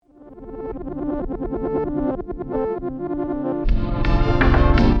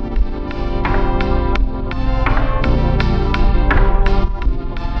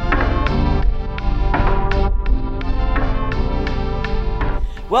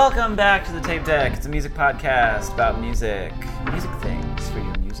Welcome back to the Tape Deck. It's a music podcast about music things for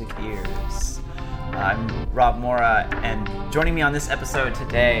your music ears. I'm Rob Mora, and joining me on this episode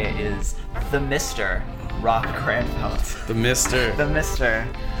today is the Mr. Rob Granfeld. The Mr. The Mr.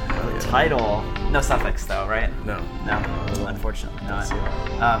 The title, no suffix though, right? No, unfortunately not.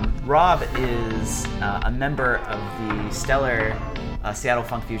 Rob is a member of the stellar Seattle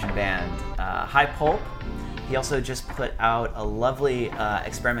funk fusion band High Pulp. He also just put out a lovely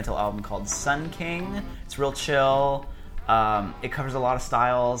experimental album called Sun King. It's real chill. It covers a lot of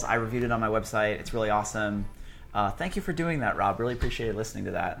styles. I reviewed it on my website. It's really awesome. Thank you for doing that, Rob. Really appreciated listening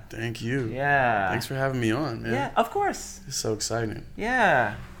to that. Thank you. Yeah. Thanks for having me on, man. Yeah, of course. It's so exciting.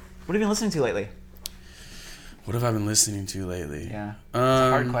 Yeah. What have you been listening to lately? What have I been listening to lately? Yeah. It's a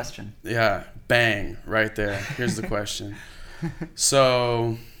hard question. Yeah. Bang. Right there. Here's the question.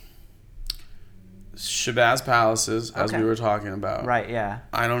 So, Shabazz Palaces, as we were talking about. Right, yeah.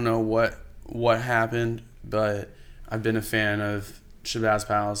 I don't know what happened, but I've been a fan of Shabazz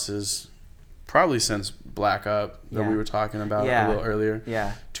Palaces probably since Black Up that we were talking about a little earlier.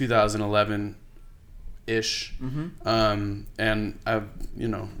 Yeah. 2011-ish. Mm-hmm. And I've,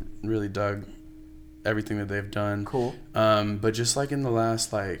 really dug everything that they've done. Cool. But just like in the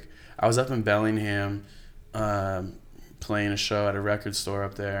last, I was up in Bellingham playing a show at a record store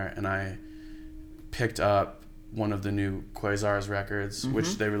up there, and I picked up one of the new Quasars records,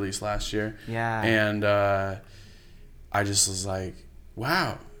 which they released last year. Yeah. And I just was like,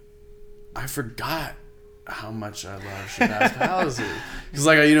 wow, I forgot how much I love Shabazz Palaces.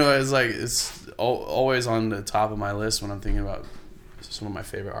 Because, it's always on the top of my list when I'm thinking about some of my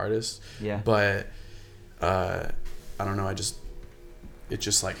favorite artists. Yeah. But I don't know, it just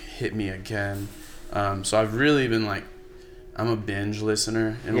hit me again. So I've really been I'm a binge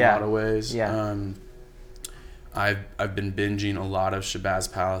listener in a lot of ways. Yeah. I've been binging a lot of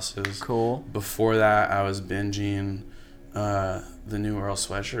Shabazz Palaces. Cool. Before that, I was binging the new Earl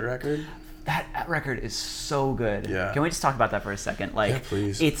Sweatshirt record. That record is so good. Yeah. Can we just talk about that for a second? Yeah,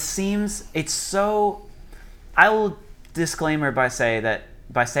 please. It seems it's so. I will disclaimer by saying that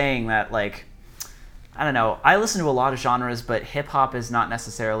I don't know. I listen to a lot of genres, but hip hop is not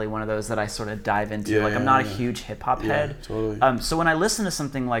necessarily one of those that I sort of dive into. I'm not a huge hip hop head. Totally. So when I listen to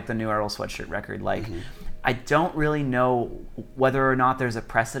something like the new Earl Sweatshirt record, I don't really know whether or not there's a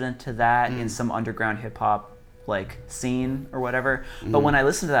precedent to that in some underground hip hop scene or whatever. But when I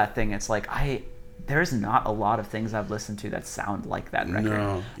listen to that thing, it's there's not a lot of things I've listened to that sound like that record.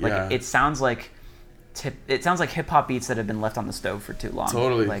 No, it sounds like hip hop beats that have been left on the stove for too long.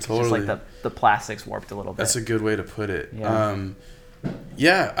 Totally. Just the plastics warped a little bit. That's a good way to put it. Yeah.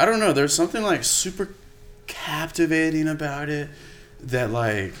 I don't know. There's something super captivating about it that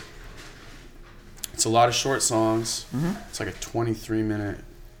it's a lot of short songs. Mm-hmm. It's a 23-minute,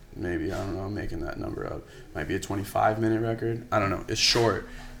 maybe, I don't know, I'm making that number up. Might be a 25-minute record. I don't know. It's short.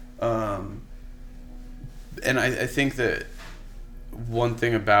 And I think that one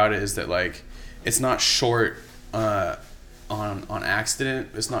thing about it is that it's not short on accident.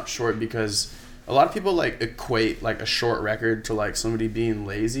 It's not short because a lot of people equate a short record to somebody being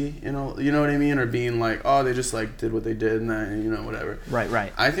lazy, you know what I mean, or being they just did what they did and then whatever.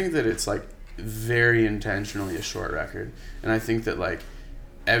 Right. I think that it's very intentionally a short record, and I think that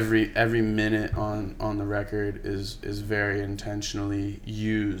every minute on the record is very intentionally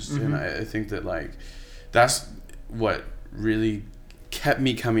used, and I think that that's what really kept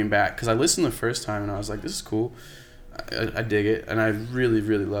me coming back, because I listened the first time and I was like, this is cool, I dig it, and I really,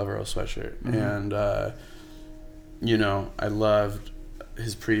 really love Earl Sweatshirt. And I loved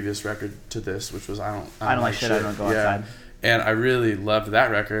his previous record to this, which was I don't like shit, I don't go outside. And I really loved that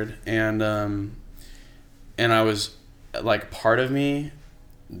record, and I was part of me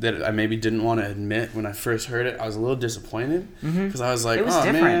that I maybe didn't want to admit when I first heard it, I was a little disappointed, because I was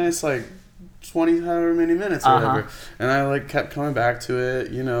different. Man, it's 20 however many minutes or whatever, and I kept coming back to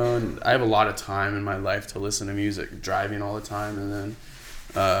it, and I have a lot of time in my life to listen to music, driving all the time, and then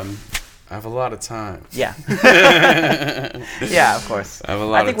I have a lot of time. Yeah. Yeah, of course.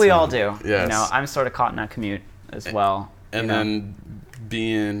 I think we all do. Yes. I'm sort of caught in a commute as well. And then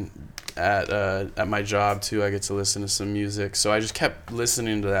being at my job too, I get to listen to some music, so I just kept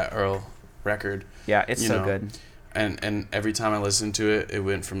listening to that Earl record. Yeah, it's so good. And every time I listened to it, it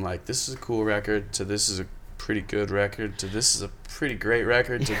went from this is a cool record to this is a pretty good record to this is a pretty great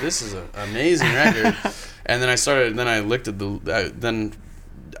record to this is an amazing record. And then I looked at then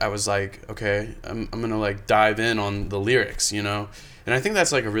I was like, okay, I'm gonna dive in on the lyrics, and I think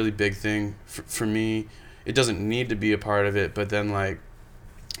that's a really big thing for me. It doesn't need to be a part of it, but then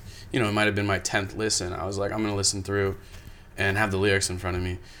it might have been my 10th listen. I was like, I'm gonna listen through and have the lyrics in front of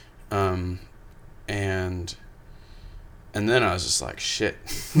me, and then I was just like, shit,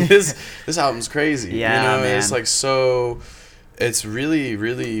 this album's crazy. Yeah, man. It's like so. It's really,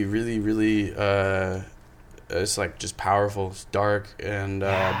 really, really, really. It's like just powerful. It's dark and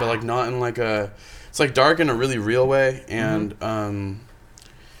but like not in like a. It's like dark in a really real way, and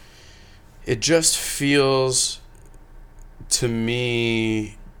it just feels to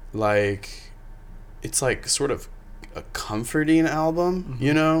me like it's like sort of a comforting album,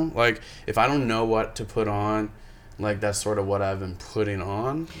 like if I don't know what to put on, like that's sort of what I've been putting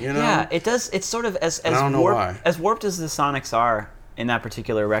on, Yeah, it does. It's sort of as I don't know why. As warped as the Sonics are in that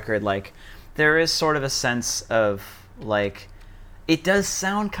particular record, like there is sort of a sense of like it does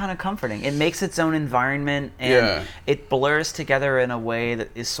sound kind of comforting. It makes its own environment, and it blurs together in a way that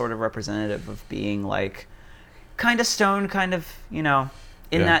is sort of representative of being like kind of stoned, kind of in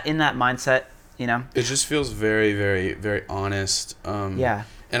that mindset. It just feels very, very, very honest. And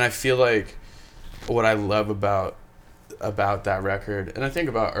I feel like what I love about that record, and I think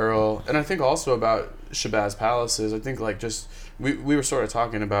about Earl, and I think also about Shabazz Palaces. I think like just we were sort of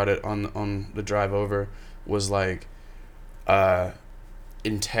talking about it on the drive over, was like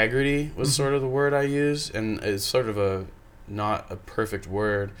integrity was sort of the word I use, and it's sort of not a perfect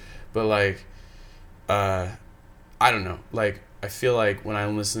word, but like I don't know, like I feel like when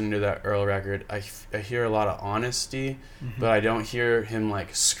I'm listening to that Earl record, I hear a lot of honesty, but I don't hear him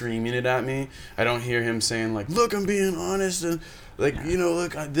like screaming it at me. I don't hear him saying like, look, I'm being honest, and like,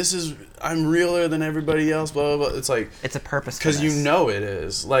 look, I'm realer than everybody else, blah, blah, blah. It's like, it's a purpose. Because it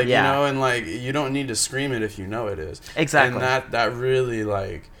is. Like, and like, you don't need to scream it if you know it is. Exactly. And that really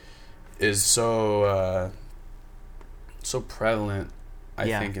like is so prevalent, I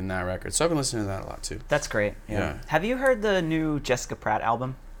think, in that record. So I've been listening to that a lot too. That's great. Yeah. Have you heard the new Jessica Pratt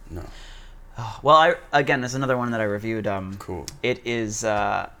album? No. Oh, well, there's another one that I reviewed. Cool. It is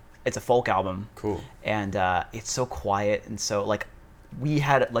it's a folk album. Cool. And it's so quiet, and so like we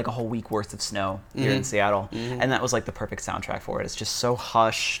had like a whole week worth of snow here in Seattle, and that was like the perfect soundtrack for it. It's just so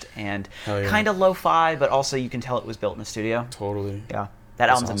hushed and kind of lo-fi, but also you can tell it was built in a studio. Totally. Yeah. That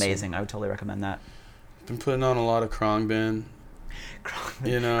album's amazing. I would totally recommend that. Been putting on a lot of Khruangbin.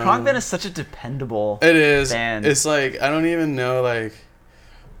 Khruangbin is such a dependable It is. band. It's like I don't even know like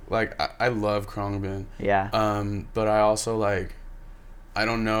I love Khruangbin. Yeah. But I also like I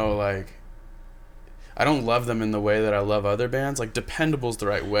don't know, like I don't love them in the way that I love other bands. Like dependable's the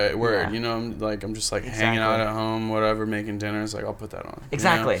right word. Yeah. I'm just like hanging out at home, whatever, making dinner. It's like I'll put that on.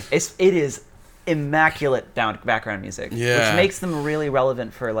 Exactly. It is immaculate background music, which makes them really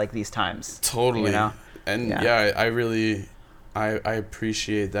relevant for like these times. Totally. And I really I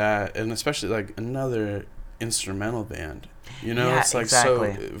appreciate that, and especially like another instrumental band. It's like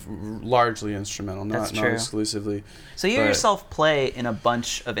so largely instrumental, not exclusively. So you yourself play in a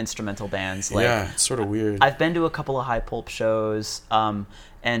bunch of instrumental bands. Like, it's sort of weird. I've been to a couple of High Pulp shows, and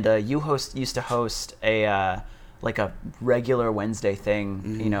you used to host a like a regular Wednesday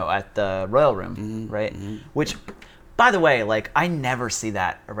thing, at the Royal Room, right? Which, by the way, like I never see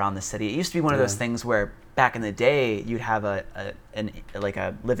that around the city. It used to be one of those things where back in the day you'd have a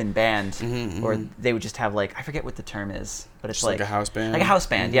live-in band, or they would just have like, I forget what the term is, but it's like a house band. Like a house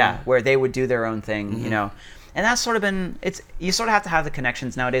band, where they would do their own thing, And that's sort of been, you sort of have to have the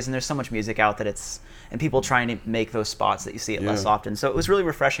connections nowadays, and there's so much music out that and people trying to make those spots that you see it less often. So it was really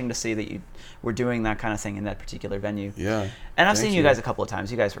refreshing to see that you were doing that kind of thing in that particular venue. Yeah. And I've seen you guys a couple of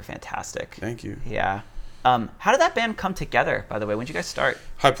times. You guys were fantastic. Thank you. Yeah. How did that band come together, by the way? When did you guys start?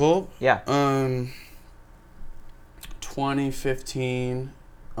 High Pulp? Yeah. 2015,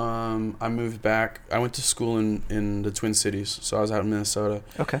 I moved back. I went to school in the Twin Cities, so I was out in Minnesota.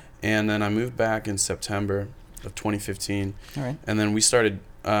 Okay. And then I moved back in September of 2015. All right. And then we started,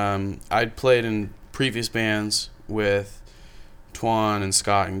 I'd played in previous bands with Twan and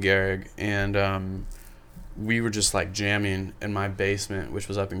Scott and Garrig, and we were just like jamming in my basement, which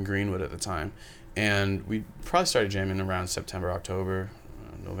was up in Greenwood at the time. And we probably started jamming around September, October,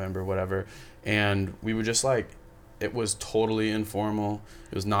 November, whatever. And we would just like, it was totally informal.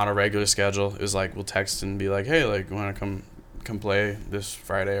 It was not a regular schedule. It was like we'll text and be like, hey, like, you want to come play this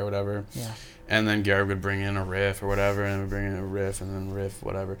Friday or whatever. Yeah. And then Garrett would bring in a riff or whatever, and we'd bring in a riff and then riff,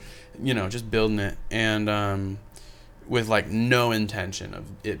 whatever. Just building it. And with like no intention of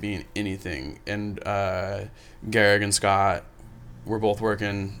it being anything. And Garrett and Scott were both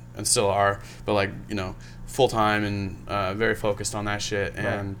working and still are, but like, full time and very focused on that shit. Right.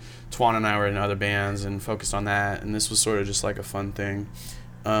 And Twan and I were in other bands and focused on that, and this was sort of just like a fun thing.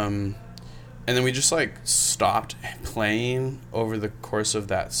 And then we just like stopped playing over the course of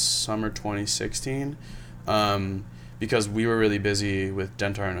that summer 2016. because we were really busy with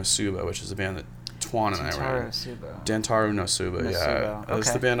Dentaro no Suba, which is a band that Twan and I were in. Dentaro no Suba, yeah. Okay.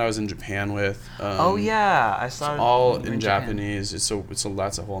 That's the band I was in Japan with. Oh yeah, I saw it. All in Japanese. That's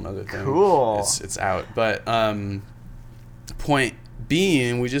a whole other thing. Cool. It's out. But point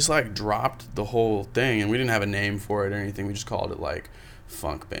being, we just like dropped the whole thing, and we didn't have a name for it or anything. We just called it like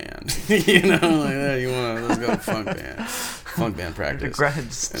funk band. You know, like that. Let's go funk band. Funk band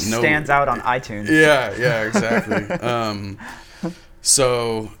practice. Stands out on iTunes. Yeah, exactly.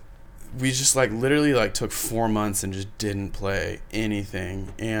 So we just like literally like took 4 months and just didn't play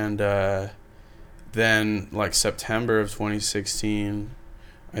anything. And then like September of 2016,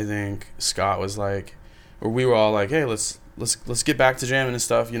 I think Scott was like, or we were all like, hey, let's get back to jamming and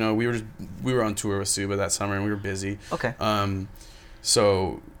stuff. You know, we were on tour with Suba that summer and we were busy. Okay.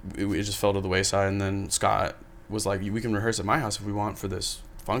 So it just fell to the wayside, and then Scott was like, we can rehearse at my house if we want for this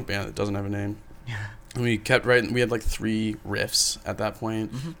funk band that doesn't have a name. Yeah. And we kept writing. We had like 3 riffs at that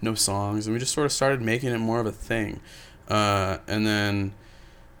point, no songs, and we just sort of started making it more of a thing. And then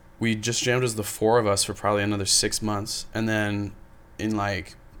we just jammed as the 4 of us for probably another 6 months, and then in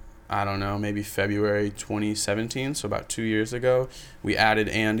like, I don't know, maybe February 2017, so about 2 years ago, we added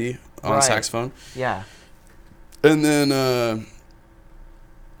Andy on saxophone. Yeah. And then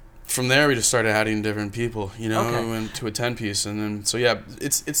from there, we just started adding different people, you know, Okay. we went to a 10-piece. And then, so yeah,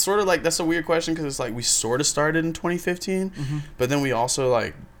 it's sort of like, that's a weird question because it's like we sort of started in 2015, but then we also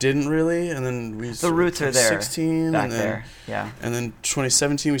like didn't really. And then the roots are there. 16, back and then, there. Yeah. And then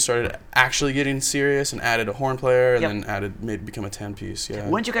 2017, we started actually getting serious and added a horn player and then become a 10-piece. Yeah.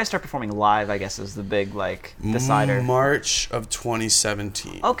 When did you guys start performing live, I guess, is the big like decider? March of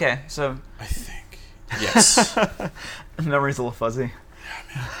 2017. Okay, so. I think. Yes. Memory's a little fuzzy.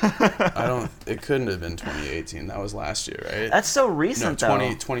 It couldn't have been 2018. That was last year, right? That's so recent, though.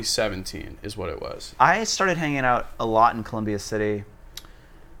 2017 is what it was. I started hanging out a lot in Columbia City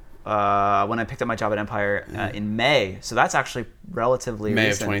when I picked up my job at Empire in May. So that's actually relatively May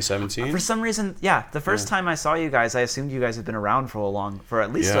recent. of 2017? For some reason, yeah. The first time I saw you guys, I assumed you guys had been around for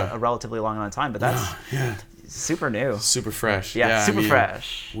at least a relatively long amount of time. But that's super new. Super fresh. Yeah, super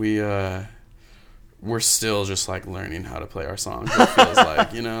fresh. We're still just like learning how to play our songs. It feels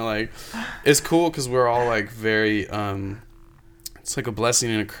like, you know, like it's cool because we're all like very it's like a blessing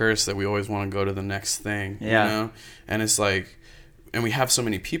and a curse that we always want to go to the next thing, you know. And it's like, and we have so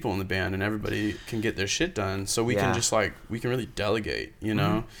many people in the band and everybody can get their shit done, so we can just like, we can really delegate, you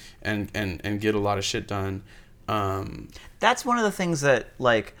know, and get a lot of shit done. That's one of the things that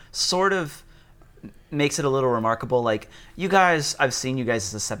like sort of makes it a little remarkable. Like, you guys, I've seen you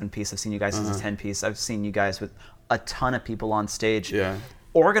guys as a 7-piece, I've seen you guys as a 10-piece, I've seen you guys with a ton of people on stage. Yeah.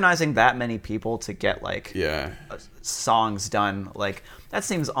 Organizing that many people to get like songs done, like that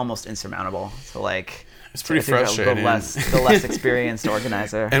seems almost insurmountable. So like, it's pretty frustrating. The less experienced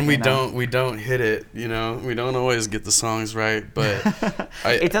organizer. And we don't hit it, you know. We don't always get the songs right, but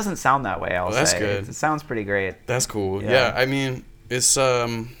it doesn't sound that way. I'll say that's good. It sounds pretty great. That's cool. Yeah, I mean, it's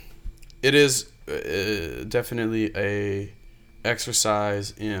it is definitely a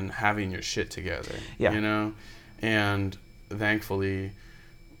exercise in having your shit together. Yeah. You know, and thankfully,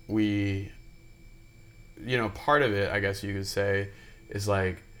 we, you know, part of it, I guess you could say, is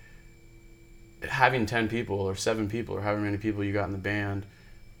like having 10 people or 7 people or however many people you got in the band.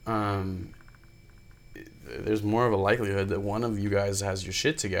 There's more of a likelihood that one of you guys has your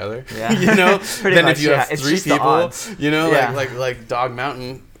shit together, you know, than if you have 3 people, you know, like Dog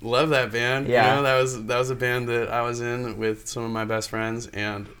Mountain. Love that band. Yeah. You know, that was a band that I was in with some of my best friends,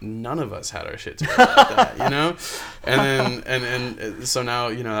 and none of us had our shit together like that, you know? And then and so now,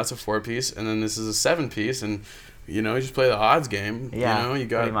 you know, that's a 4-piece, and then this is a 7-piece, and you know, you just play the odds game. Yeah, you know, you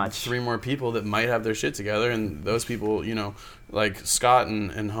got 3 more people that might have their shit together, and those people, you know, like Scott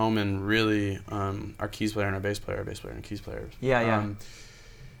and Homan really, our keys player and our bass player and our keys player.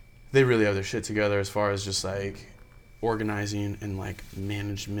 They really have their shit together as far as just like organizing and like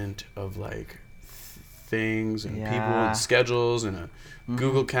management of like things and people and schedules and a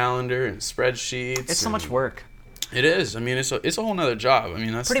Google Calendar and spreadsheets. It's so much work. It is. I mean, it's a whole nother job. I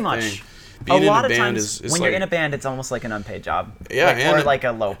mean, that's pretty the much. Thing. Being a lot in a of band times is when like, you're in a band, it's almost like an unpaid job. Yeah, or like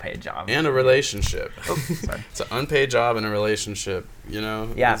a low-paid job. And a relationship. Oh, sorry. It's an unpaid job and a relationship, you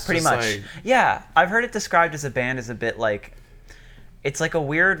know? Yeah, it's pretty much. Like, yeah, I've heard it described as a band as a bit like, it's like a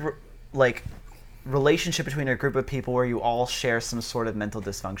weird, like, relationship between a group of people where you all share some sort of mental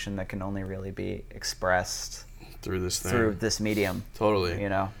dysfunction that can only really be expressed through this medium. Totally. You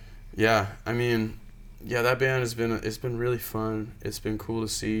know? Yeah, I mean, yeah, that band it's been really fun. It's been cool to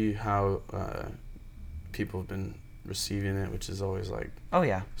see how people have been receiving it, which is always like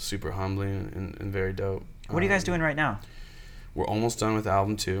super humbling and very dope. What are you guys doing right now? We're almost done with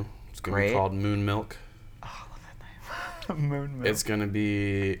album 2. It's going to be called Moon Milk. Oh, I love that name. Moon Milk. It's going to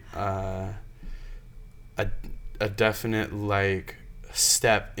be a definite like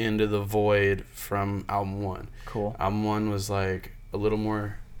step into the void from album 1. Cool. Album 1 was like a little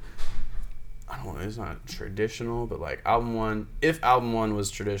more, I don't know, it's not traditional, but like album 1, if album 1 was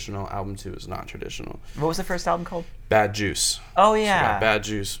traditional, album 2 is not traditional. What was the first album called? Bad Juice. Oh, So yeah. Bad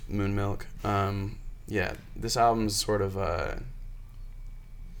Juice, Moon Milk. Yeah, this album's sort of I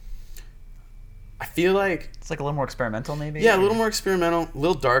feel like It's like a little more experimental, maybe? yeah, a little more experimental, a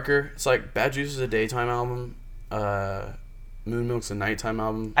little darker. It's like Bad Juice is a daytime album. Moon Milk's a nighttime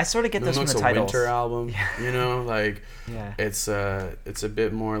album. I sort of get Moon this from Milk's the a titles. winter album. Yeah. You know, like Yeah. it's a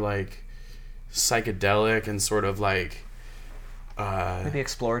bit more like psychedelic and sort of like Maybe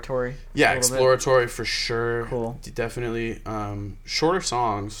exploratory. yeah, a little bit. exploratory for sure. Cool. Definitely. Shorter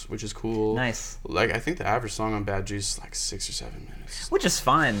songs, which is cool. Nice. Like I think the average song on Bad Juice is like 6 or 7 minutes. Which is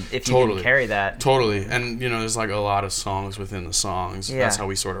fine if you Totally. can carry that. Totally. And you know, there's like a lot of songs within the songs. Yeah. That's how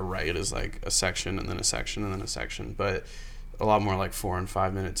we sort of write, is like a section and then a section and then a section. But a lot more like 4 and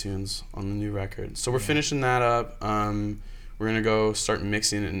 5 minute tunes on the new record. So we're finishing that up. We're gonna go start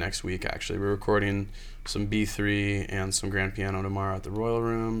mixing it next week. Actually, we're recording some B3 and some grand piano tomorrow at the Royal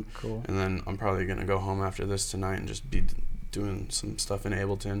Room. Cool. And then I'm probably gonna go home after this tonight and just be doing some stuff in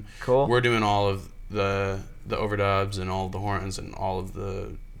Ableton. Cool. We're doing all of the overdubs and all of the horns and all of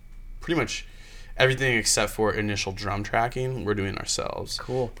the pretty much everything except for initial drum tracking. We're doing ourselves.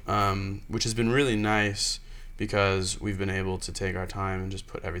 Cool. Which has been really nice because we've been able to take our time and just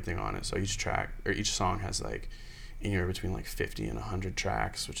put everything on it. So each track or each song has like anywhere between like 50 and 100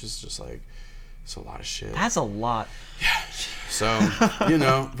 tracks, which is just like, it's a lot of shit. That's a lot. So, you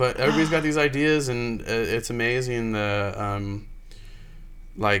know, but everybody's got these ideas, and it's amazing.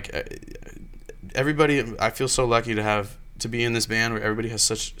 Everybody, I feel so lucky to be in this band where everybody has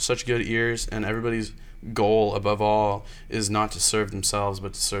such good ears, and everybody's goal above all is not to serve themselves,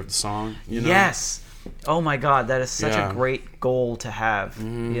 but to serve the song. You know? Yes. Oh my God, that is such Yeah. a great goal to have.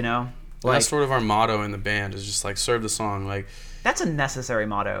 You know, And that's sort of our motto in the band, is just like serve the song. Like, that's a necessary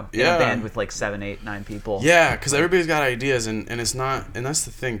motto in Yeah. a band with like 7, 8, 9 people. yeah, because everybody's got ideas, and it's not, and that's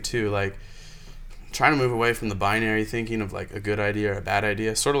the thing too. Like, trying to move away from the binary thinking of like a good idea or a bad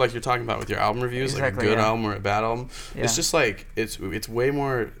idea, sort of like you're talking about with your album reviews, like a Exactly, good yeah. album or a bad album. Yeah. It's just like it's way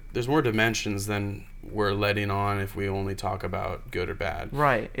more. There's more dimensions than we're letting on if we only talk about good or bad.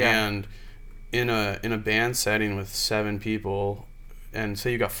 Right. Yeah. And in a band setting with 7 people, and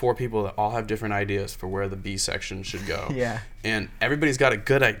say you got 4 people that all have different ideas for where the B section should go. Yeah. And everybody's got a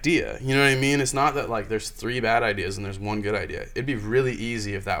good idea. You know what I mean? It's not that like there's 3 bad ideas and there's 1 good idea. It'd be really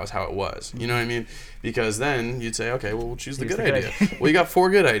easy if that was how it was. You know what I mean? Because then you'd say, okay, well, we'll choose the good idea. Well, you got 4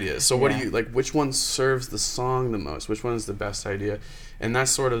 good ideas. So what Yeah. do you like? Which one serves the song the most? Which one is the best idea? And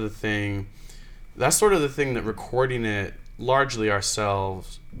that's sort of the thing. That's sort of the thing that recording it largely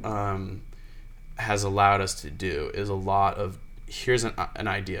ourselves has allowed us to do, is a lot of, here's an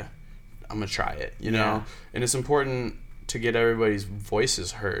idea, I'm gonna try it, you know. Yeah. And it's important to get everybody's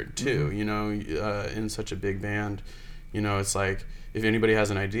voices heard too. Mm-hmm. You know, in such a big band, you know, it's like if anybody has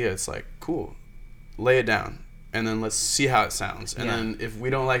an idea, it's like, cool, lay it down and then let's see how it sounds. And Yeah. then if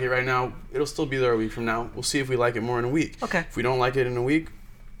we don't like it right now, it'll still be there a week from now. We'll see if we like it more in a week. Okay. If we don't like it in a week,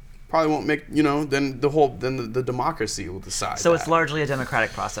 probably won't make, you know, then the democracy will decide. So it's that. largely a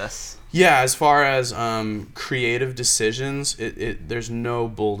democratic process. Yeah, as far as creative decisions, there's no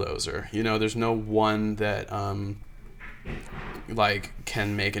bulldozer. You know, there's no one that like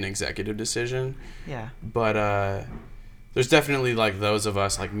can make an executive decision. Yeah. But there's definitely like those of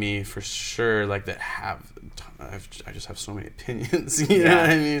us, like me for sure, like that have. I just have so many opinions. You know what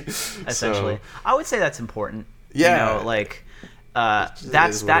I mean? Essentially, So, I would say that's important. Yeah. You know, like is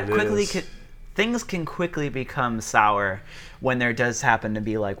that's what that it quickly. is. Things can quickly become sour when there does happen to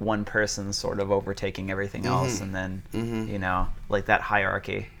be like one person sort of overtaking everything else, and then you know, like that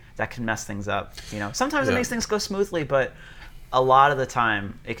hierarchy that can mess things up. You know, sometimes it Yeah. makes things go smoothly, but a lot of the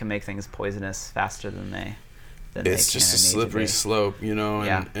time it can make things poisonous faster than they. It's just a slippery slope, you know.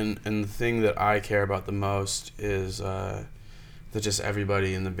 And, Yeah. and the thing that I care about the most is that just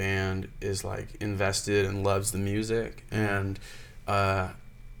everybody in the band is like invested and loves the music, and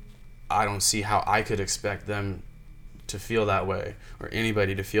I don't see how I could expect them to feel that way, or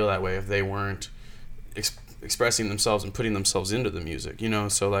anybody to feel that way, if they weren't expressing themselves and putting themselves into the music, you know.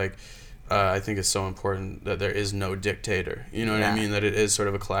 So like I think it's so important that there is no dictator, you know what I Yeah. mean, that it is sort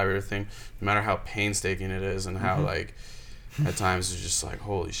of a collaborative thing, no matter how painstaking it is, and how like at times it's just like,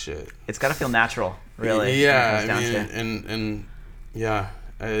 holy shit. It's got to feel natural, really. Yeah, when it I comes mean, down to it. and yeah,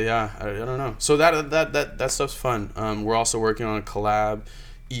 I don't know. So that stuff's fun. We're also working on a collab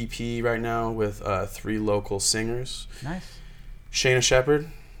EP right now with 3 local singers. Nice. Shayna Shepherd.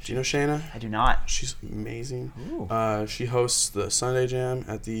 Do you know Shayna? I do not. She's amazing. Ooh. She hosts the Sunday Jam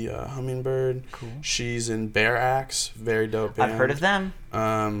at the Hummingbird. Cool. She's in Bear Axe, very dope band. I've heard of them.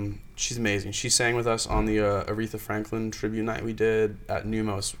 She's amazing. She sang with us on the Aretha Franklin tribute night we did at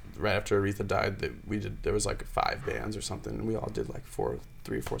Numos right after Aretha died. There was like 5 bands or something, and we all did like 3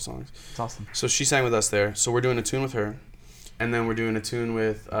 or 4 songs. It's awesome. So she sang with us there. So we're doing a tune with her, and then we're doing a tune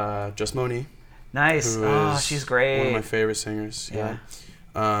with Just Moni. Nice. Oh, she's great. One of my favorite singers. Yeah.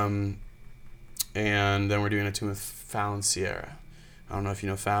 And then we're doing a tune with Fallon Sierra. I don't know if you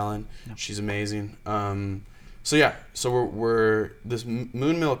know Fallon. No. She's amazing. So we're this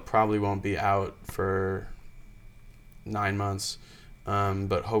Moon Milk probably won't be out for 9 months,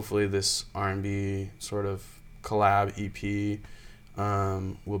 but hopefully this R&B sort of collab EP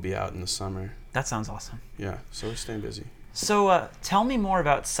will be out in the summer. That sounds awesome. Yeah, so we're staying busy. So tell me more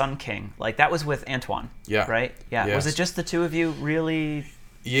about Sun King. Like, that was with Antoine. Yeah. Right? Yeah. Yes. Was it just the two of you really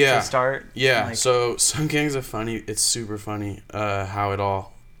Yeah. to start? Yeah. Like, So Sun King's it's super funny how it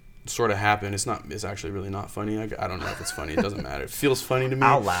all sort of happened. It's actually really not funny. I don't know if it's funny. It doesn't matter. It feels funny to me.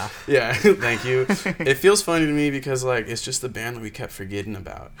 I'll laugh. Yeah. Thank you. It feels funny to me because like it's just the band that we kept forgetting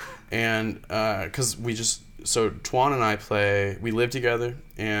about. And because so Twan and I we live together,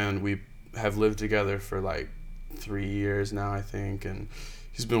 and we have lived together for like 3 years now, I think, and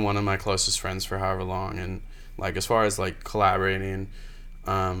he's been one of my closest friends for however long. And like as far as like collaborating,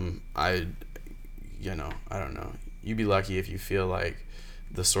 I don't know. You'd be lucky if you feel like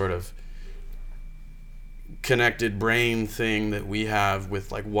the sort of connected brain thing that we have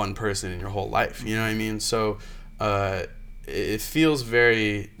with like one person in your whole life. You know what I mean? So it feels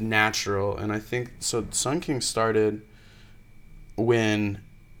very natural, and I think so. Sun King started when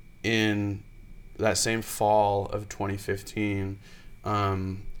in that same fall of 2015,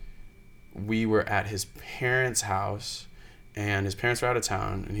 we were at his parents' house, and his parents were out of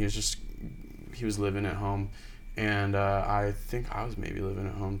town, and he was living at home, and I think I was maybe living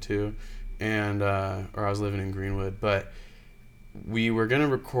at home too, and or I was living in Greenwood, but we were gonna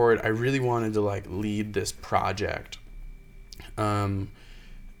record. I really wanted to like lead this project,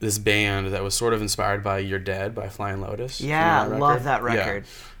 this band that was sort of inspired by You're Dead by Flying Lotus. Yeah, I love that record. Yeah.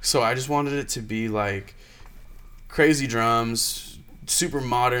 So I just wanted it to be like crazy drums, super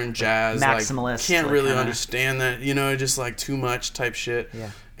modern jazz, maximalist. Like can't really kinda understand that, just like too much type shit.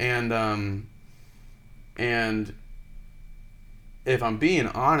 Yeah. And if I'm being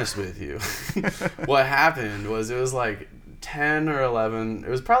honest with you, what happened was it was like 10 or 11. It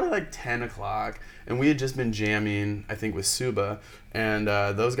was probably like 10 o'clock, and we had just been jamming, I think, with Suba, and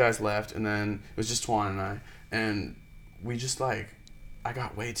those guys left, and then it was just Twan and I, and we just like, I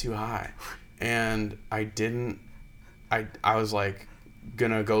got way too high, and I was like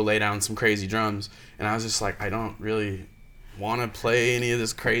gonna go lay down some crazy drums, and I was just like, I don't really want to play any of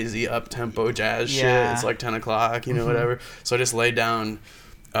this crazy up-tempo jazz shit. It's like 10 o'clock, whatever. So I just laid down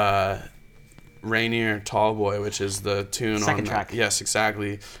Rainier Tall Boy, which is the tune second on track. That. Yes,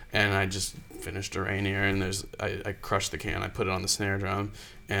 exactly. And I just finished a Rainier, and I crushed the can. I put it on the snare drum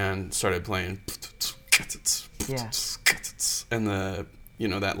and started playing. Yeah. And the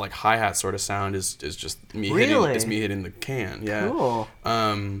that like hi-hat sort of sound is just me hitting the can. Yeah. Cool.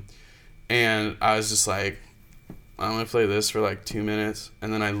 And I was just like, I'm gonna play this for like 2 minutes,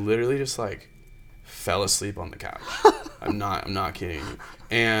 and then I literally just like fell asleep on the couch. I'm not kidding you.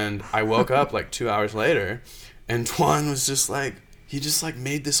 And I woke up like 2 hours later, and Twan was just like, he just like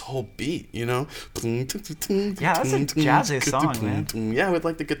made this whole beat, Yeah, that's a jazzy song, man. Yeah, with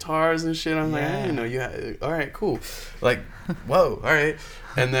like the guitars and shit. I'm like, hey, all right, cool. Like, whoa, all right.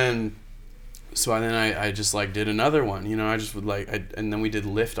 And then, I just like did another one, I just would like, and then we did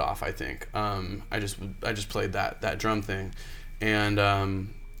Lift Off, I think. I just played that drum thing, and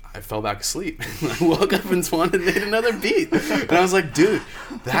I fell back asleep. I woke up and Twan had made another beat, and I was like, dude,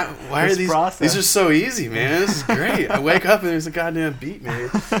 why are these are so easy, man? This is great. I wake up and there's a goddamn beat made.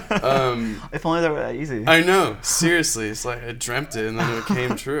 If only they were that easy. I know, seriously, it's like I dreamt it and then it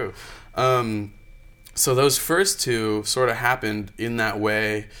came true. So those first two sort of happened in that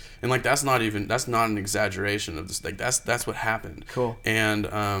way, and like that's not an exaggeration of this. Like that's what happened. Cool.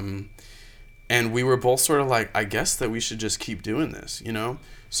 And we were both sort of like, I guess that we should just keep doing this,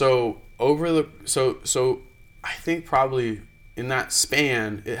 So so I think probably in that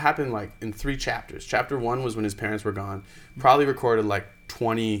span, it happened like in 3 chapters. Chapter 1 was when his parents were gone. Probably recorded like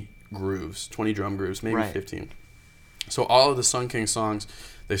 20 drum grooves, maybe 15. So all of the Sun King songs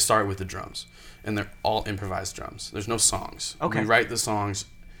they start with the drums, and they're all improvised drums. There's no songs. Okay. We write the songs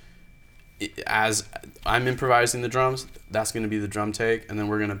as I'm improvising the drums. That's going to be the drum take, and then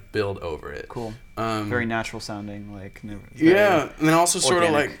we're going to build over it. Cool. Very natural sounding, like. Yeah, and then also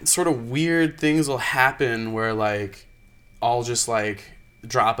organic. sort of weird things will happen where like I'll just like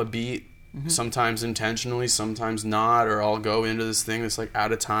drop a beat. Mm-hmm. Sometimes intentionally, sometimes not, or I'll go into this thing that's like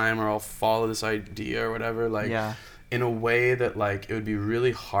out of time, or I'll follow this idea or whatever, like in a way that like it would be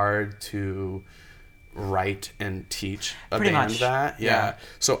really hard to write and teach a Pretty band much. that. Yeah.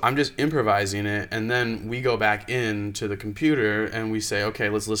 So I'm just improvising it, and then we go back into the computer and we say, okay,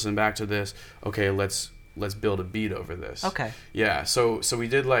 let's listen back to this. Okay, let's build a beat over this. Okay. Yeah. So we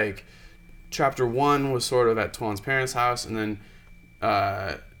did like chapter 1 was sort of at Twan's parents' house, and then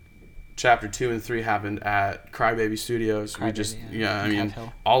chapter 2 and 3 happened at Crybaby Studios. I mean,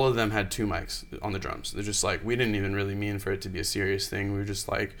 all of them had 2 mics on the drums. They're just like, we didn't even really mean for it to be a serious thing. We were just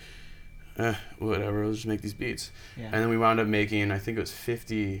like, whatever, let's just make these beats. Yeah. And then we wound up making, I think it was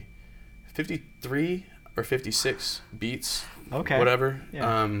 53 or 56 beats. Okay. Whatever.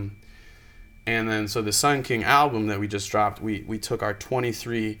 Yeah. And then, so the Sun King album that we just dropped, we took our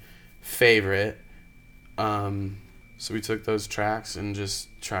 23 favorite, so we took those tracks and just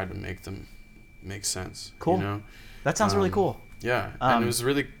tried to make them make sense. Cool. You know? That sounds really cool. Yeah. And it was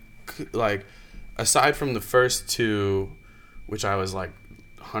really, like, aside from the first 2, which I was, like,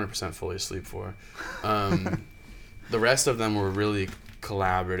 100% fully asleep for, the rest of them were really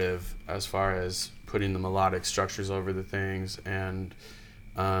collaborative as far as putting the melodic structures over the things and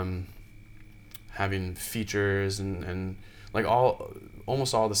having features and like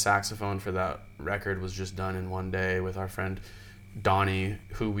almost all the saxophone for that record was just done in one day with our friend Donnie,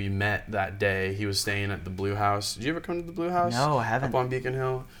 who we met that day. He was staying at the Blue House. Did you ever come to the Blue House? No, I haven't. Up on Beacon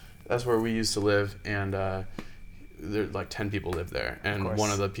Hill. That's where we used to live, and there like 10 people lived there, and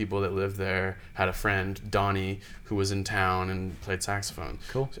one of the people that lived there had a friend, Donnie, who was in town and played saxophone.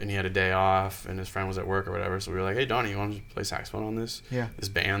 Cool. And he had a day off, and his friend was at work or whatever, so we were like, hey Donnie, you want to play saxophone on this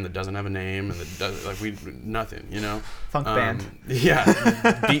band that doesn't have a name and that does nothing, you know? Funk band. Yeah.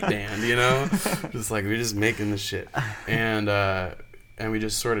 Beat band, you know? Just like, we're just making this shit. And we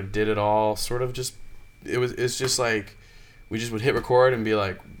just sort of did it all, sort of just, it's just like, we just would hit record and be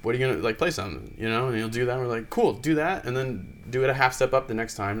like, what are you gonna, like, play something, you know? And he'll do that, and we're like, cool, do that, and then do it a half step up the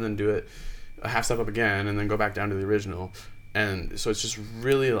next time, and then do it a half step up again, and then go back down to the original. And so it's just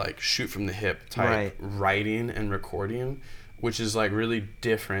really like shoot from the hip type writing and recording, which is like really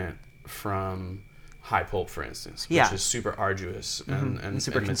different from High Pulp, for instance, which is super arduous and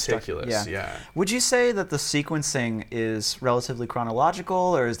super meticulous. Yeah. Would you say that the sequencing is relatively chronological,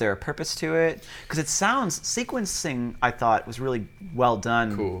 or is there a purpose to it? Because it sounds, sequencing, I thought, was really well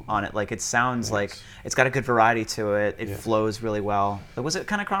done on it. Like, it sounds like it's got a good variety to it. It flows really well. But was it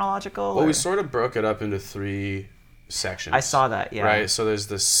kind of chronological? Well, we sort of broke it up into 3 sections. I saw that, yeah. Right? So there's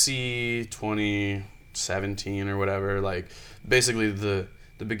the C 2017 or whatever. Like, basically the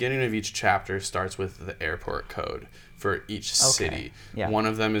beginning of each chapter starts with the airport code for each city. Yeah. One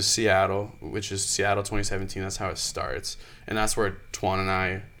of them is Seattle, which is Seattle 2017. That's how it starts. And that's where Twan and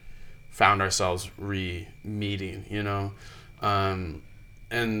I found ourselves re-meeting, you know? And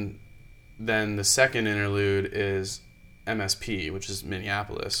then the second interlude is MSP, which is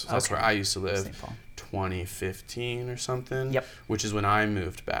Minneapolis. So that's where I used to live. 2015 or something. Yep. Which is when I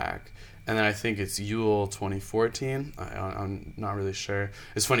moved back. And then I think it's Yule 2014. I'm not really sure.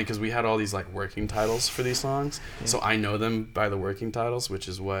 It's funny because we had all these like working titles for these songs. Yeah. So I know them by the working titles, which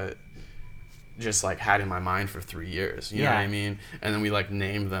is what just like had in my mind for 3 years. You know what I mean? And then we like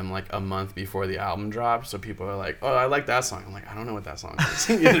named them like a month before the album dropped. So people are like, oh, I like that song. I'm like, I don't know what that song is.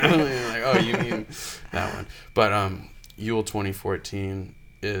 You know? And like, oh, you mean that one. But Yule 2014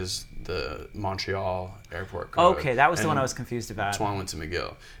 is the Montreal airport code. Okay, that was the one I was confused about. Twan went to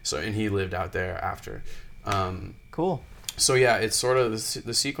McGill, and he lived out there after. Cool. So yeah, it's sort of the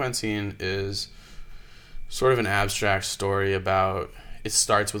sequencing is sort of an abstract story about. It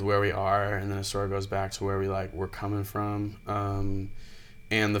starts with where we are, and then it sort of goes back to where we're coming from. And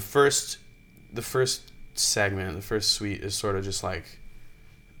the first segment, the first suite is sort of just like,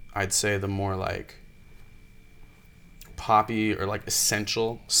 I'd say the more like poppy or like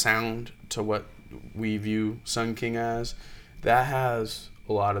essential sound to what we view Sun King as. That has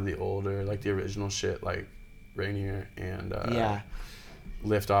a lot of the older, like the original shit, like Rainier and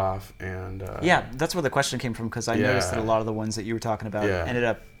Lift Off and that's where the question came from, because I noticed that a lot of the ones that you were talking about ended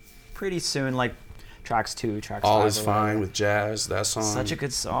up pretty soon, like tracks 2, tracks 5. All Is Fine with Jazz, that song. Such a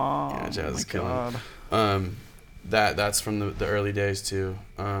good song. Yeah, Jazz is killing. That's from the early days too.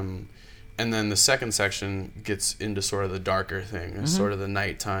 then the second section gets into sort of the darker thing, and sort of the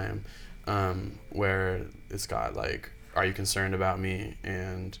nighttime, where it's got like, "Are you concerned about me?"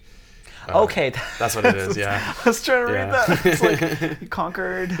 and okay, that's what it is. Yeah, I was trying to read that. It's like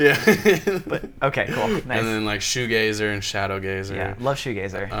Conquered. Yeah. But okay, cool, nice. And then like Shoegazer and Shadowgazer. Yeah, love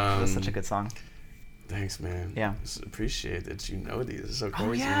Shoegazer. That's such a good song. Thanks, man. Yeah. Just appreciate that you know these. It's so crazy.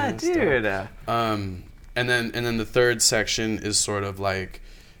 Oh yeah, man. dude. And then the third section is sort of like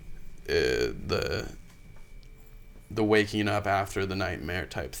the waking up after the nightmare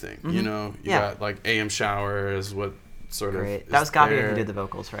type thing. You know, you got like AM Shower is what sort of. Great. That was Gabi who did the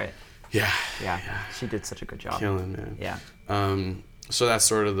vocals, right? Yeah. She did such a good job. Killing, man. Yeah. So that's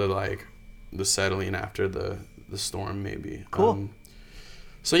sort of the settling after the storm, maybe. Cool.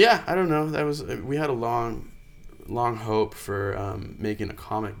 So yeah, I don't know. We had a long hope for making a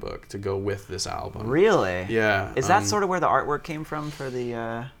comic book to go with this album. Really? Yeah. Is that sort of where the artwork came from for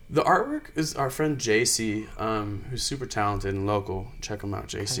the? The artwork is our friend JC, who's super talented and local. Check him out,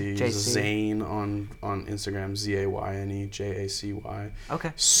 JC. JC. He's Zane on Instagram, ZAYNE JACY.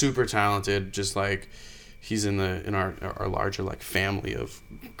 Okay. Super talented. Just like he's in our larger like family of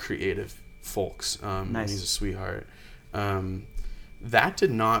creative folks. Nice. He's a sweetheart. That did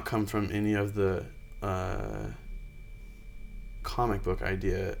not come from any of the comic book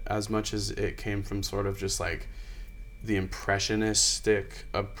idea as much as it came from sort of just like the impressionistic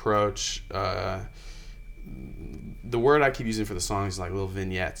approach. The word I keep using for the song is like little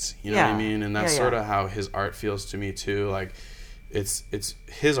vignettes, you know what I mean? And that's sort of how his art feels to me too. Like it's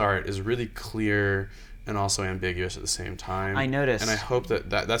his art is really clear and also ambiguous at the same time. I noticed. And I hope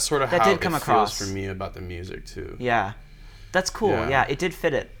that's sort of that how did it come feels across for me about the music too. Yeah. That's cool. Yeah, it did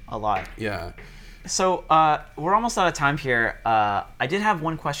fit it a lot. Yeah. So we're almost out of time here. I did have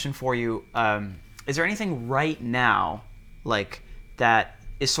one question for you. Is there anything right now, like, that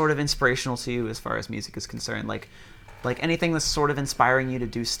is sort of inspirational to you as far as music is concerned? Like anything that's sort of inspiring you to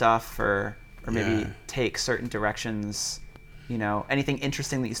do stuff or maybe take certain directions? You know, anything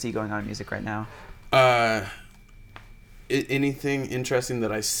interesting that you see going on in music right now? Anything interesting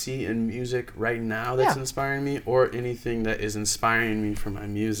that I see in music right now that's inspiring me, or anything that is inspiring me for my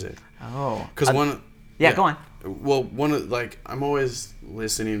music? Oh, because go on. Well, one of like I'm always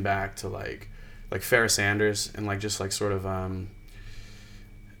listening back to like Farrah Sanders and like just like sort of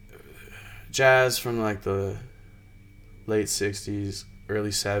jazz from like the late 60s,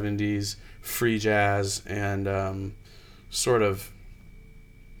 early 70s, free jazz, and sort of,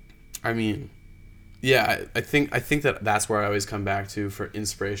 I mean, yeah, I think that's where I always come back to for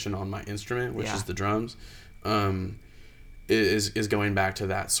inspiration on my instrument, which is the drums. Is going back to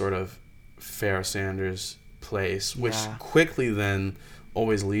that sort of Farrah Sanders place, which quickly then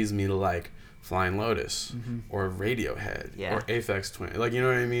always leads me to like Flying Lotus or Radiohead or Aphex Twin, like, you know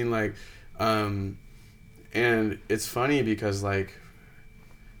what I mean, like, and it's funny because like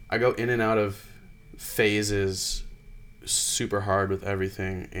I go in and out of phases super hard with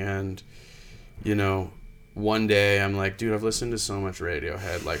everything, and you know, one day I'm like, dude, I've listened to so much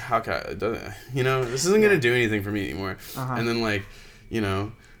Radiohead. Like, how can I, you know, this isn't going to do anything for me anymore. And then, like, you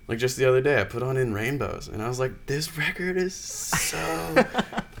know, like just the other day I put on In Rainbows and I was like, this record is so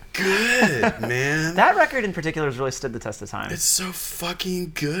good, man. That record in particular has really stood the test of time. It's so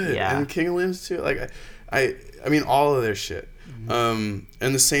fucking good. Yeah. And King of Limbs too. Like, I mean, all of their shit. And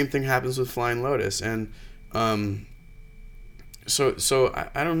the same thing happens with Flying Lotus. And, So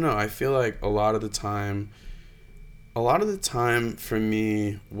I don't know. I feel like a lot of the time for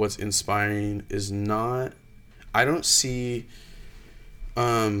me, what's inspiring is not. I don't see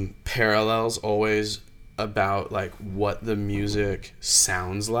parallels always about like what the music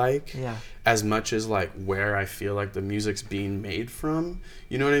sounds like. Yeah. As much as like where I feel like the music's being made from.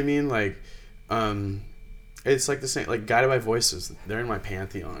 You know what I mean? Like, it's like the same. Like Guided by Voices, they're in my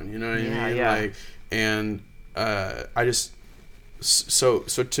pantheon. You know what I mean? Yeah. Like, and I just. So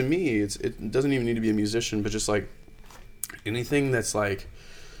to me, it doesn't even need to be a musician, but just like anything that's like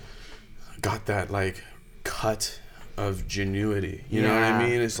got that like cut of genuity. You know what I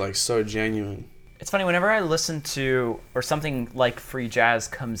mean? It's like so genuine. It's funny, whenever I listen to, or something like free jazz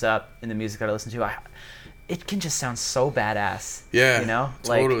comes up in the music that I listen to, it can just sound so badass. Yeah, you know,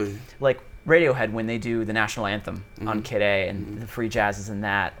 totally. Like Radiohead when they do the national anthem on Kid A, and the free jazz is in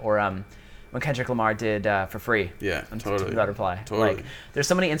that, or when Kendrick Lamar did For Free. Yeah, totally. Without Reply. Totally. Like, there's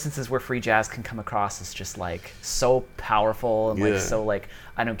so many instances where free jazz can come across as just like so powerful and like so like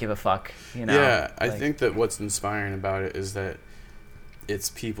I don't give a fuck, you know. Yeah, like, I think that what's inspiring about it is that it's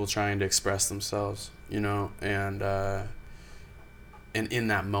people trying to express themselves, you know, and and in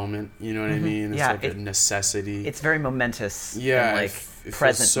that moment, you know what I mean? It's Yeah, like a necessity. It's very momentous. Yeah, and like it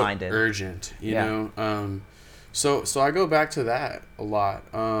present-minded. feels so urgent, you know. So I go back to that a lot.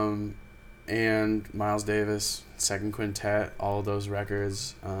 And Miles Davis, Second Quintet, all of those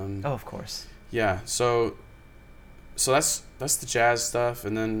records. Oh, of course. Yeah, so that's the jazz stuff,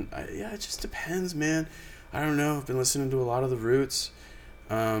 and then it just depends, man. I don't know. I've been listening to a lot of the Roots,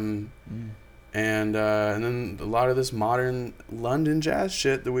 and then a lot of this modern London jazz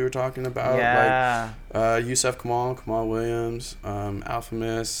shit that we were talking about, like Yusef Kamal Williams,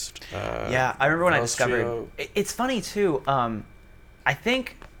 Alchemist. I remember when I discovered. It's funny too. I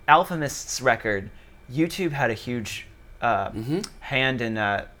think Alchemist's record, YouTube had a huge hand in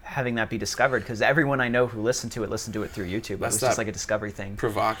having that be discovered, because everyone I know who listened to it through YouTube. It was just like a discovery thing.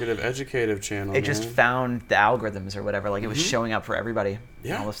 Provocative, educative channel. It just found the algorithms or whatever. Like it was showing up for everybody.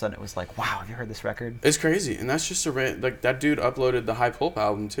 Yeah. And all of a sudden it was like, wow, have you heard this record? It's crazy, and that's just like that dude uploaded the High Pulp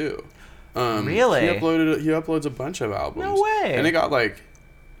album too. Really? He uploads a bunch of albums. No way. And it got like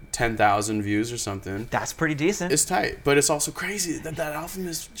 10,000 views or something. That's pretty decent. It's tight, but it's also crazy that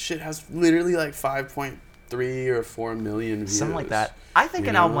Alchemist shit has literally like 5.3 or 4 million views. Something like that. I think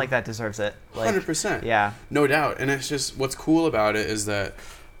an album like that deserves it. 100%. Yeah. No doubt. And it's just, what's cool about it is that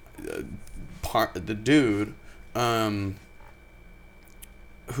the dude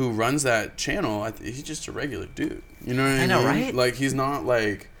who runs that channel, he's just a regular dude. You know what I mean? I know, right? Like, he's not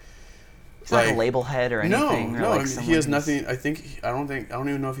like... He's not a label head or anything. No. I mean, he has nothing. I don't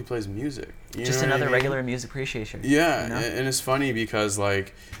even know if he plays music. Just another regular music appreciation. Yeah, you know? And it's funny because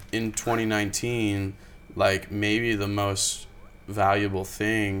like in 2019, like maybe the most valuable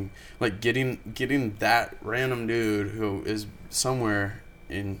thing, like getting that random dude who is somewhere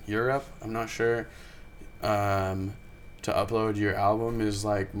in Europe, I'm not sure, to upload your album is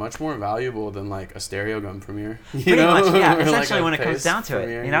like much more valuable than like a Stereogum premiere. Pretty much, yeah. Essentially, like when it comes down to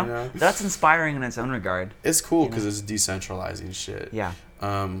premiere, it, you know, that's inspiring in its own regard. It's cool because it's decentralizing shit. Yeah.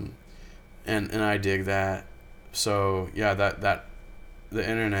 And I dig that. So yeah, that the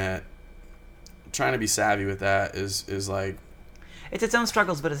internet, trying to be savvy with that is like. It's its own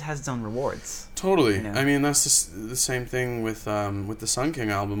struggles, but it has its own rewards. Totally. You know? I mean, that's just the same thing with the Sun King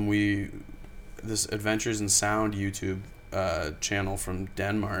album. This Adventures in Sound YouTube channel from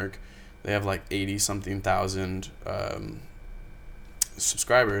Denmark, they have like 80-something thousand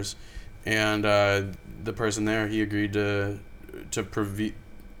subscribers, and the person there, he agreed to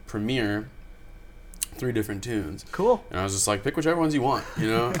premiere 3 different tunes. Cool. And I was just like, pick whichever ones you want, you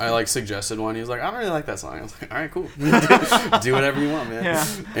know? I like suggested one. He was like, I don't really like that song. I was like, all right, cool. Do whatever you want, man. Yeah.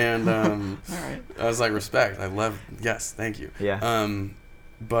 And all right. I was like, respect. Yes, thank you. Yeah.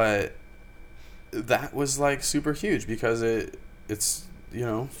 But that was like super huge because it's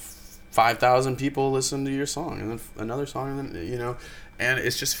 5,000 people listen to your song and then another song, and then and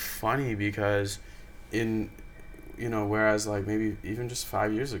it's just funny because whereas like maybe even just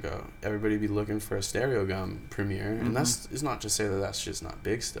 5 years ago everybody be looking for a Stereogum premiere, and it's not to say that that's just not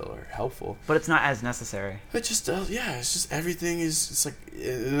big still or helpful, but it's not as necessary. It just it's just everything is, it's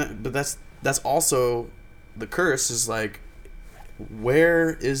like, but that's also the curse, is like,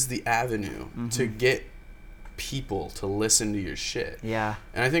 where is the avenue to get people to listen to your shit? Yeah.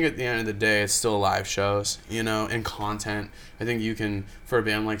 And I think at the end of the day, it's still live shows, and content. I think you can, for a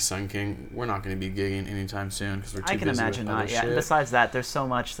band like Sun King, we're not going to be gigging anytime soon because we're too busy. I can imagine with other not. Yeah. shit. And besides that, there's so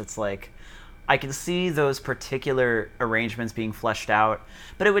much that's like, I can see those particular arrangements being fleshed out,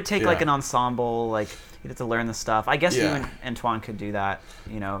 but it would take like an ensemble, like you'd have to learn the stuff. I guess you and Antoine could do that,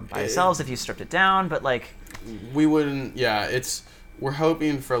 by yourselves if you stripped it down, but like we wouldn't. Yeah, we're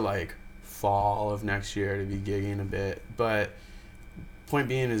hoping for like fall of next year to be gigging a bit, but point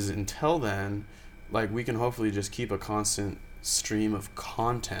being is until then, like, we can hopefully just keep a constant stream of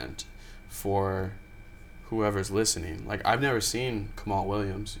content for whoever's listening. Like, I've never seen Kamal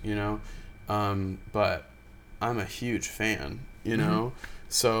Williams, but I'm a huge fan,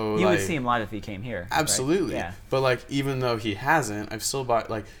 so you like, would see him live if he came here. Absolutely. Right? Yeah. But like, even though he hasn't, I've still bought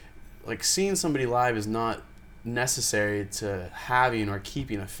like seeing somebody live is not necessary to having or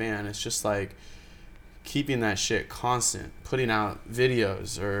keeping a fan. It's just like keeping that shit constant, putting out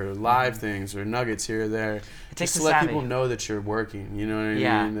videos or live things or nuggets here or there, just to let people know that you're working, you know what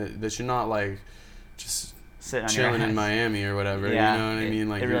I mean, that you're not like just sitting chilling in Miami or whatever, you know what I mean,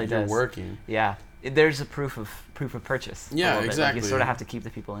 like you're working. There's a proof of purchase. Exactly. Like, you sort of have to keep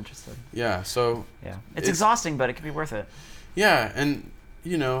the people interested. So it's exhausting, but it can be worth it. And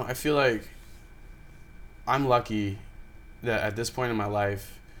I feel like I'm lucky that at this point in my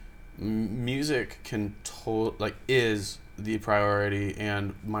life, music is the priority,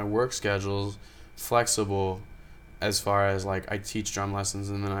 and my work schedule's flexible as far as like I teach drum lessons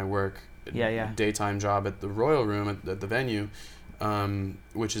and then I work daytime job at the Royal Room at the venue,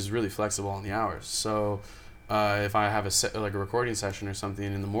 which is really flexible on the hours. So if I have a recording session or something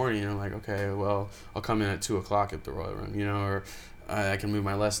in the morning, I'm like, okay, well, I'll come in at 2:00 at the Royal Room, or I can move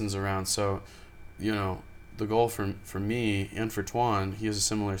my lessons around. So, the goal for me and for Twan, he has a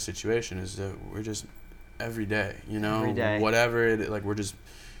similar situation, is that we're just every day, every day. Whatever it, like, we're just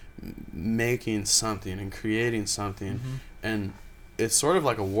making something and creating something, and it's sort of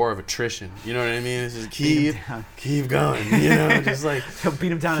like a war of attrition. You know what I mean? It's just keep going. Just like he'll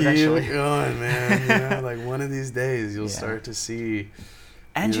beat him down eventually. Keep going, man. Like one of these days you'll start to see,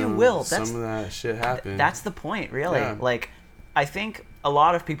 and you will. Some of that shit happen. That's the point, really. Yeah. Like, I think a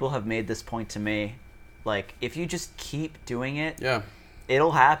lot of people have made this point to me. Like, if you just keep doing it,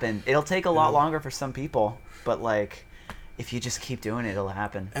 it'll happen. It'll take a lot longer for some people, but like, if you just keep doing it, it'll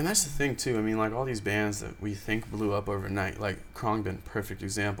happen. And that's the thing too. I mean, like all these bands that we think blew up overnight, like Khruangbin, perfect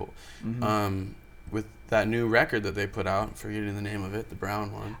example. With that new record that they put out, I'm forgetting the name of it, the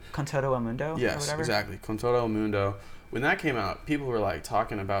brown one. Con Todo El Mundo? Yes, or whatever? Exactly. Con Todo El Mundo. When that came out, people were like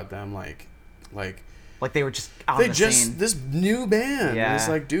talking about them like they were just on the scene. This new band. Yeah. It's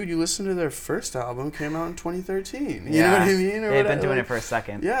like, dude, you listen to their first album, came out in 2013. You know what I mean? They've been doing it for a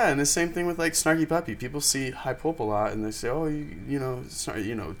second. Yeah, and the same thing with like Snarky Puppy. People see High Pulp a lot, and they say, oh,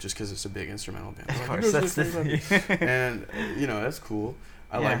 just because it's a big instrumental band. Of course, that's the thing. And that's cool.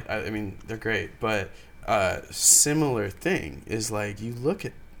 I mean, they're great, but similar thing is like you look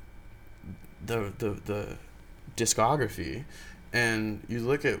at the discography. And you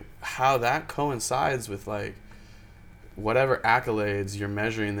look at how that coincides with like whatever accolades you're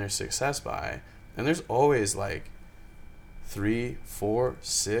measuring their success by, and there's always like 3, 4,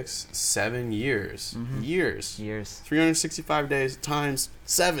 6, 7 years. 365 days times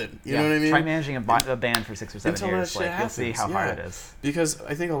 7. You know what I mean? Try managing a band for 6 or 7 years. Like, you'll see how hard it is. Because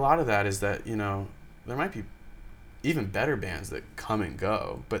I think a lot of that is that there might be even better bands that come and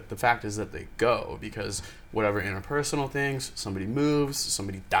go, but the fact is that they go because whatever interpersonal things, somebody moves,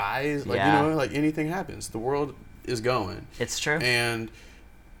 somebody dies, like like anything happens. The world is going. It's true. And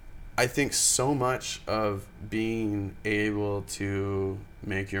I think so much of being able to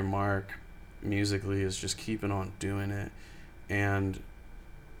make your mark musically is just keeping on doing it. And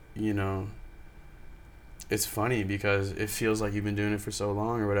it's funny because it feels like you've been doing it for so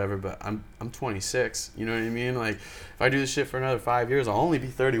long or whatever, but I'm 26. You know what I mean? Like, if I do this shit for another 5 years, I'll only be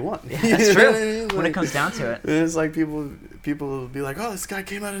 31. Yeah, that's true. When it comes down to it. And it's like people will be like, oh, this guy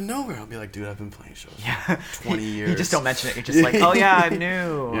came out of nowhere. I'll be like, dude, I've been playing shows for 20 years. You just don't mention it. You're just like, oh yeah, I'm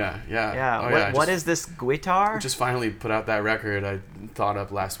new. Yeah. What is this guitar? Just finally put out that record I thought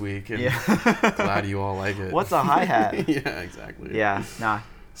up last week, and glad you all like it. What's a hi-hat? Yeah, exactly. Yeah, nah.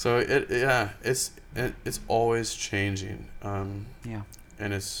 So it's always changing. And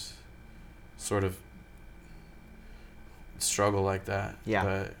it's sort of struggle like that. Yeah.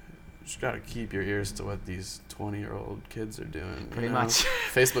 But you just gotta keep your ears to what these 20-year-old kids are doing. Pretty much.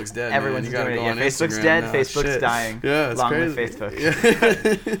 Facebook's dead. Everyone's man. You gotta doing it. Facebook's Instagram dead. now. Facebook's dying. Yeah, it's Long crazy. live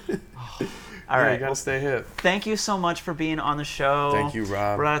Facebook. All right. You gotta stay hip. Thank you so much for being on the show. Thank you,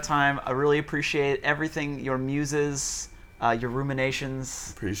 Rob. We're out of time. I really appreciate everything, your muses, your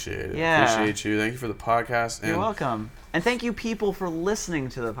ruminations. Appreciate it. Yeah. Appreciate you. Thank you for the podcast. You're welcome. And thank you, people, for listening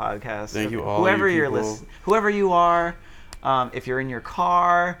to the podcast. Thank you all. Whoever you are, if you're in your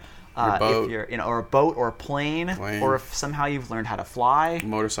car, boat. If you're or a boat or a plane, or if somehow you've learned how to fly.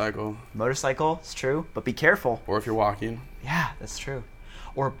 Motorcycle, it's true, but be careful. Or if you're walking. Yeah, that's true.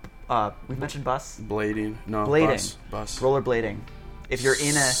 Or we've mentioned bus. Blading. No, blading. Bus. Rollerblading. If you're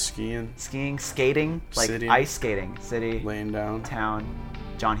in a skiing, skating, like City. Ice skating, city, laying down, town,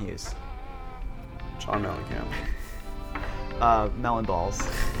 John Hughes, John Mellencamp, Melon Balls,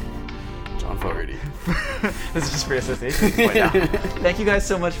 John Fogerty. This is just free association. Thank you guys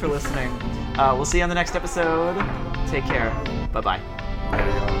so much for listening. We'll see you on the next episode. Take care. Bye-bye. Later,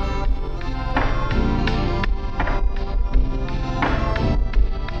 y'all.